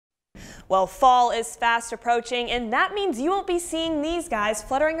Well, fall is fast approaching, and that means you won't be seeing these guys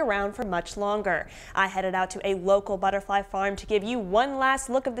fluttering around for much longer. I headed out to a local butterfly farm to give you one last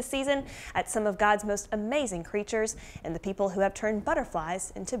look of the season at some of God's most amazing creatures and the people who have turned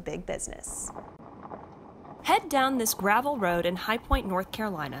butterflies into big business. Head down this gravel road in High Point, North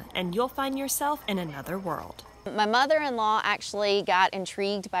Carolina, and you'll find yourself in another world. My mother-in-law actually got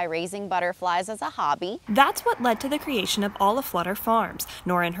intrigued by raising butterflies as a hobby. That's what led to the creation of All Aflutter Farms.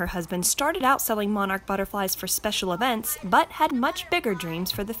 Nora and her husband started out selling monarch butterflies for special events, but had much bigger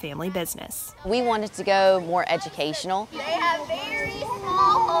dreams for the family business. We wanted to go more educational. They have very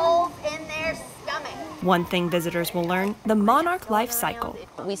small holes in their stomach. One thing visitors will learn, the monarch life cycle.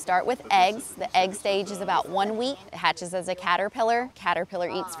 We start with eggs. The egg stage is about 1 week. It hatches as a caterpillar. Caterpillar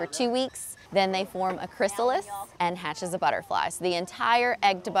eats for 2 weeks. Then they form a chrysalis and hatch as a butterfly. So the entire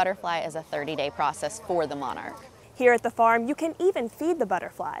egg to butterfly is a 30-day process for the monarch. Here at the farm, you can even feed the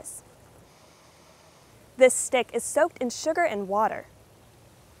butterflies. This stick is soaked in sugar and water.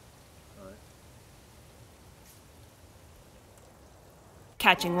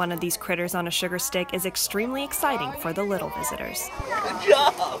 Catching one of these critters on a sugar stick is extremely exciting for the little visitors. Good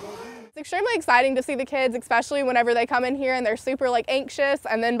job! It's extremely exciting to see the kids, especially whenever they come in here and they're super anxious,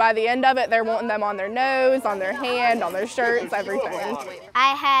 and then by the end of it they're wanting them on their nose, on their hand, on their shirts, everything.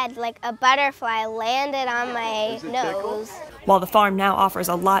 I had a butterfly landed on my nose. While the farm now offers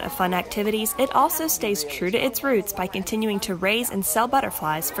a lot of fun activities, it also stays true to its roots by continuing to raise and sell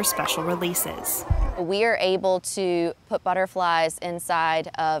butterflies for special releases. We are able to put butterflies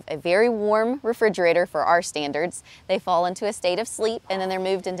inside of a very warm refrigerator for our standards. They fall into a state of sleep and then they're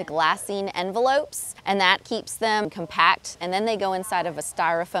moved into glassine envelopes, and that keeps them compact, and then they go inside of a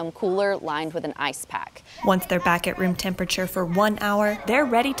styrofoam cooler lined with an ice pack. Once they're back at room temperature for 1 hour, they're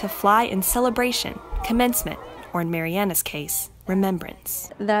ready to fly in celebration, commencement, or in Mariana's case, remembrance.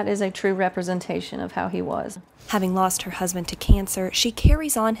 That is a true representation of how he was. Having lost her husband to cancer, she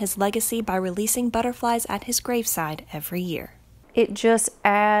carries on his legacy by releasing butterflies at his graveside every year. It just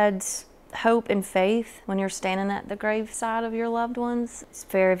adds hope and faith when you're standing at the graveside of your loved ones. It's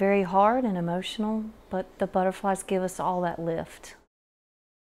very, very hard and emotional, but the butterflies give us all that lift.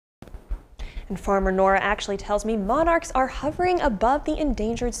 And Farmer Nora actually tells me monarchs are hovering above the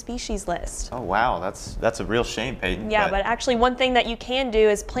endangered species list. Oh wow, that's a real shame, Peyton. Yeah, but actually one thing that you can do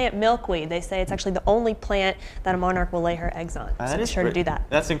is plant milkweed. They say it's actually the only plant that a monarch will lay her eggs on. So be sure to do that.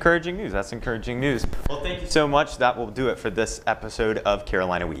 That's encouraging news. That's encouraging news. Well, thank you so much. That will do it for this episode of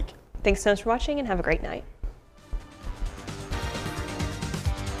Carolina Week. Thanks so much for watching and have a great night.